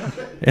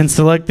 In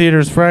select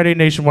theaters Friday,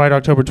 nationwide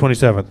October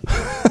 27th.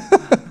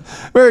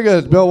 Very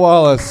good, Bill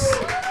Wallace.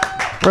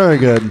 Very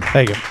good.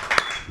 Thank you.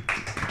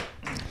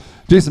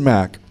 Jason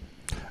Mack,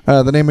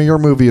 the name of your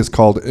movie is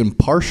called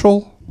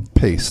Impartial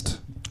Paste.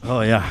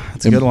 Oh, yeah.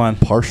 It's a good one.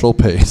 Impartial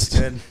Paste.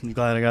 Good. I'm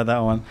glad I got that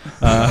one.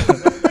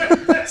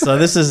 So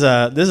this is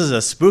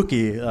a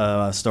spooky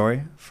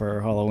story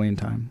for Halloween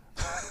time.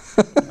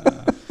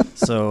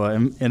 So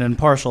in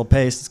Impartial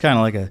Paste, it's kind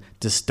of like a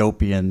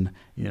dystopian,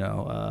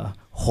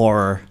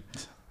 horror.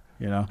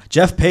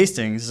 Jeff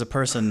Pastings is a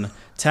person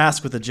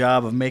tasked with the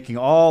job of making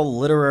all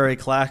literary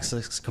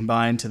classics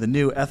combine to the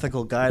new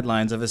ethical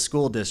guidelines of his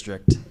school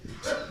district.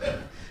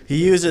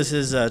 He uses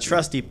his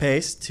trusty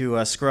paste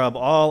to scrub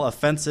all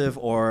offensive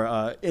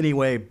or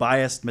anyway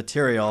biased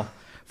material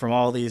from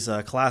all these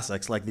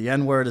classics. Like the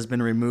N-word has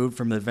been removed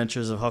from The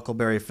Adventures of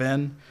Huckleberry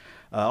Finn.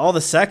 All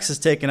the sex is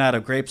taken out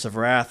of Grapes of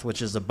Wrath,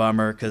 which is a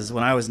bummer because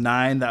when I was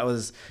 9, that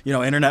was,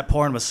 internet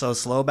porn was so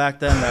slow back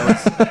then.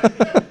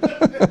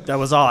 That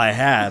was all I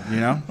had,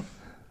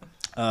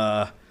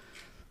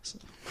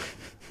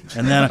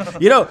 And then,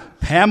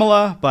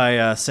 Pamela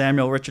by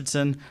Samuel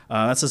Richardson.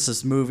 That's just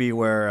this movie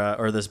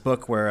or this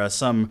book where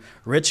some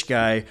rich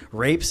guy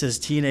rapes his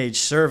teenage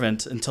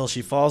servant until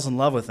she falls in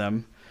love with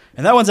him.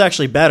 And that one's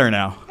actually better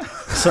now.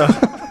 So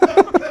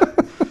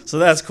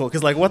that's cool.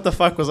 Because, what the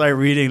fuck was I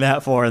reading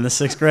that for in the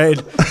 6th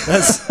grade?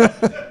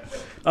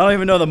 I don't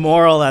even know the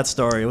moral of that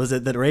story. Was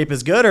it that rape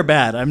is good or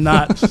bad? I'm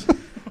not.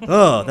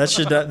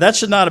 That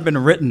should not have been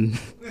written.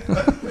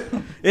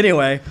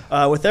 Anyway,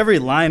 with every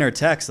line or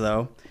text,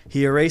 though,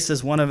 he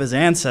erases one of his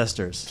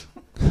ancestors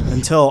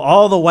until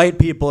all the white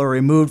people are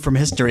removed from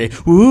history.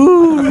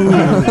 Woo!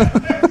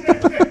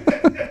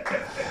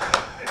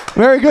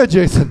 Very good,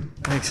 Jason.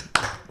 Thanks.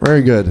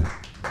 Very good.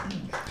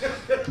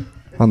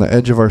 On the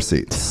edge of our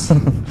seats.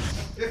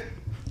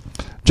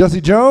 Jesse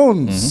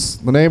Jones,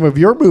 the name of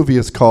your movie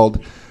is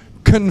called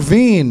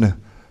Convene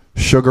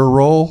Sugar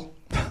Roll.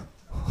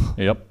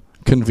 Yep.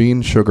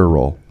 Convene Sugar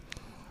Roll.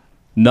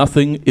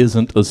 Nothing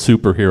isn't a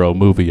superhero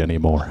movie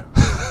anymore.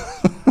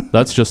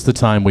 That's just the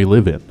time we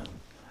live in.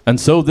 And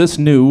so this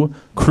new,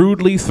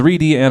 crudely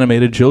 3D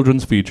animated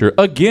children's feature,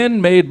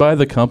 again made by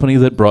the company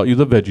that brought you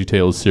the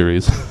VeggieTales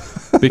series,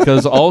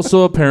 because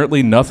also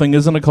apparently nothing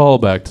isn't a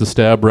callback to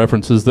Stab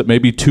references that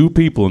maybe 2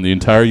 people in the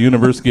entire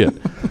universe get.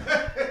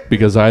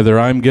 Because either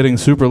I'm getting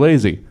super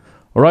lazy,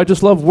 or I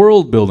just love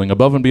world building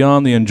above and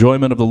beyond the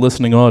enjoyment of the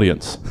listening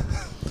audience.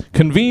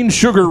 Convene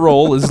Sugar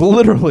Roll is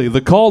literally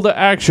the call to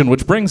action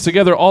which brings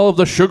together all of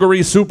the sugary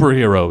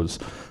superheroes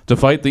to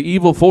fight the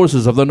evil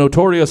forces of the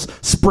notorious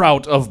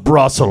Sprout of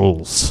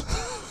Brussels.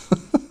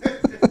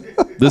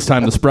 This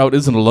time the Sprout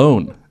isn't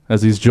alone,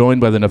 as he's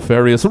joined by the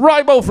nefarious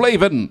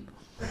Riboflavin,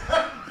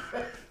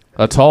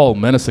 a tall,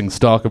 menacing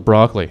stalk of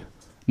broccoli,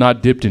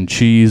 not dipped in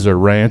cheese or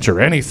ranch or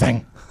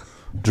anything.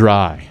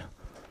 Dry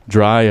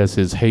as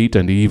his hate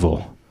and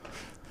evil.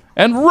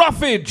 And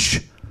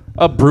Roughage,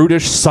 a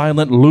brutish,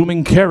 silent,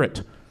 looming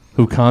carrot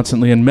who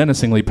constantly and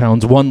menacingly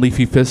pounds one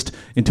leafy fist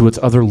into its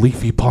other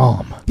leafy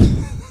palm.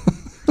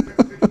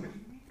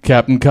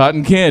 Captain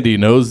Cotton Candy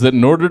knows that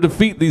in order to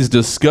defeat these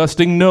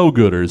disgusting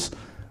no-gooders,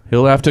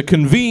 he'll have to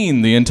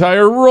convene the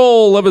entire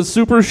roll of his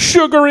super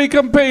sugary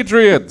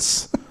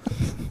compatriots.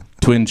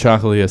 Twin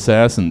chocolate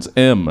assassins,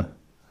 M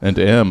and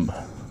M.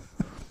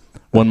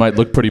 One might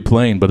look pretty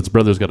plain, but its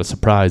brother's got a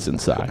surprise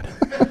inside.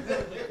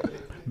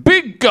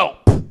 Big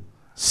Gulp!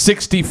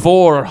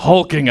 64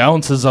 hulking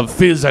ounces of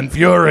fizz and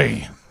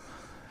fury.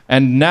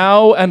 And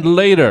now and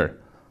later,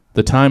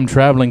 the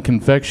time-traveling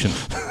confection.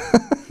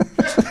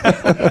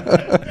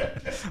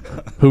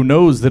 Who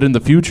knows that in the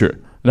future,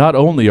 not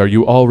only are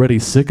you already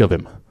sick of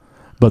him,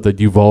 but that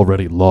you've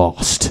already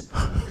lost.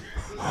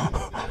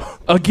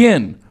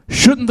 Again,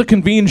 shouldn't the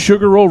Convene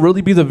Sugar Roll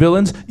really be the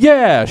villains?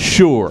 Yeah,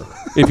 sure,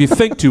 if you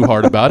think too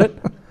hard about it.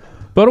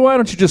 But why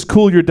don't you just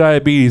cool your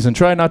diabetes and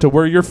try not to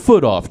wear your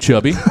foot off,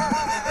 chubby?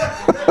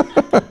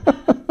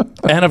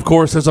 And of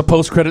course, there's a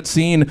post-credit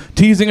scene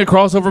teasing a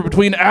crossover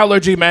between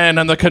Allergy Man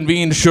and the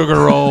Convene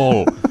Sugar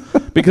Roll.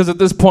 Because at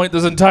this point,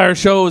 this entire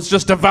show is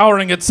just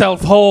devouring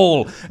itself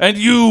whole, and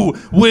you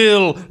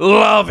will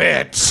love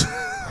it.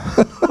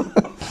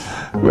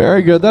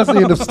 Very good. That's the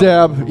end of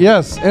Stab.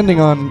 Yes,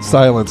 ending on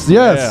silence.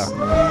 Yes.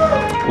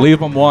 Yeah. Leave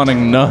them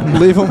wanting none.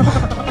 Leave them.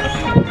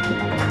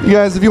 You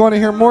guys, if you want to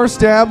hear more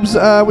Stabs,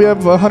 we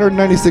have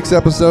 196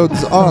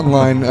 episodes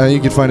online.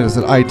 You can find us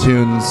at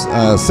iTunes,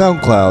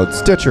 SoundCloud,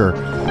 Stitcher,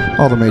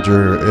 all the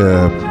major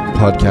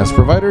podcast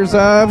providers.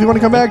 If you want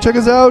to come back, check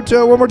us out.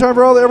 One more time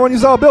for everyone you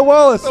saw. Bill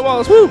Wallace.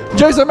 Woo.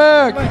 Jason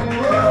Mack.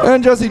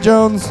 And Jesse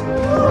Jones.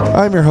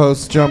 I'm your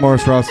host, John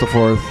Morris Ross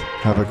IV.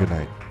 Have a good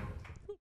night.